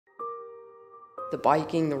The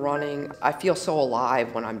biking, the running, I feel so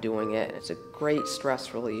alive when I'm doing it. It's a great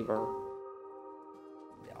stress reliever.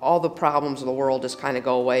 All the problems of the world just kind of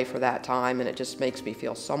go away for that time, and it just makes me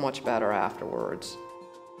feel so much better afterwards.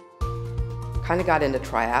 Kind of got into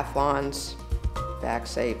triathlons back,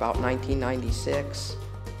 say, about 1996.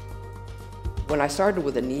 When I started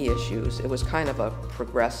with the knee issues, it was kind of a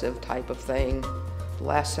progressive type of thing. The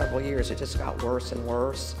last several years, it just got worse and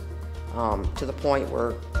worse, to the point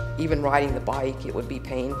where even riding the bike, it would be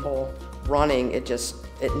painful. Running,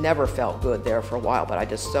 it never felt good there for a while, but I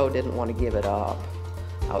just so didn't want to give it up.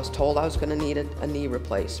 I was told I was going to need a knee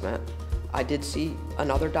replacement. I did see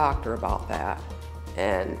another doctor about that,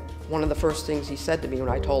 and one of the first things he said to me when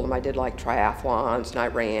I told him I did like triathlons and I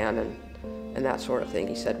ran and that sort of thing,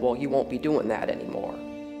 he said, well, you won't be doing that anymore.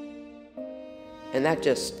 And that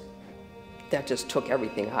just took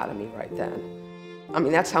everything out of me right then. I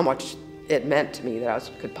mean, that's how much it meant to me that I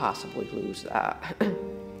could possibly lose that.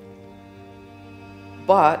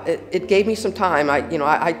 But it gave me some time.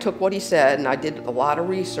 I took what he said and I did a lot of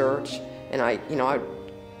research, and I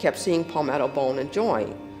kept seeing Palmetto Bone and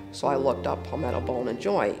Joint. So I looked up Palmetto Bone and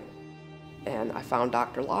Joint, and I found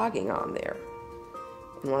Dr. Logging on there.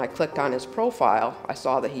 And when I clicked on his profile, I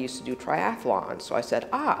saw that he used to do triathlons. So I said,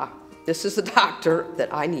 this is the doctor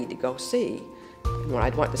that I need to go see. And when I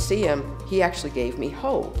went to see him, he actually gave me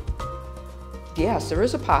hope. Yes, there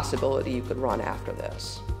is a possibility you could run after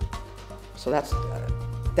this. So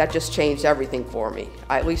that just changed everything for me.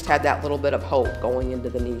 I at least had that little bit of hope going into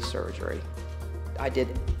the knee surgery. I did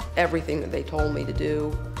everything that they told me to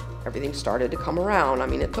do. Everything started to come around. I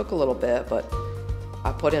mean, it took a little bit, but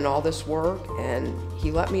I put in all this work, and he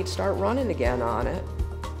let me start running again on it.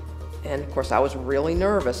 And of course, I was really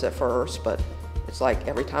nervous at first, but it's like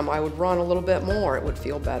every time I would run a little bit more, it would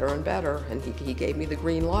feel better and better, and he gave me the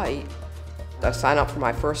green light. I signed up for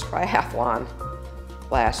my first triathlon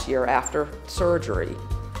last year after surgery.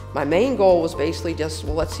 My main goal was basically just,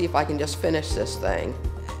 well, let's see if I can just finish this thing.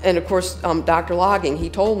 And of course, Dr. Logging, he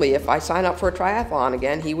told me if I sign up for a triathlon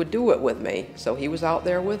again, he would do it with me. So he was out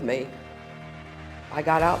there with me. I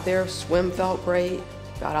got out there, swim felt great,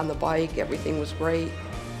 got on the bike, everything was great,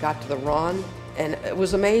 got to the run, and it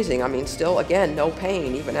was amazing. I mean, still, again, no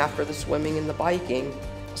pain, even after the swimming and the biking.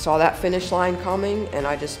 Saw that finish line coming, and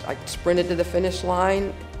I sprinted to the finish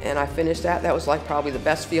line, and I finished that. That was like probably the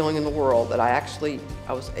best feeling in the world, that I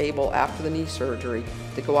was able, after the knee surgery,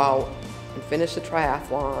 to go out and finish the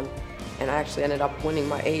triathlon, and I actually ended up winning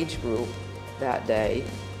my age group that day,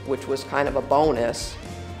 which was kind of a bonus.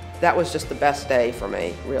 That was just the best day for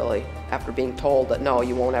me, really, after being told that no,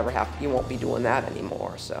 you won't be doing that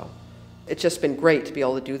anymore. So it's just been great to be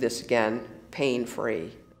able to do this again,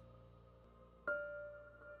 pain-free.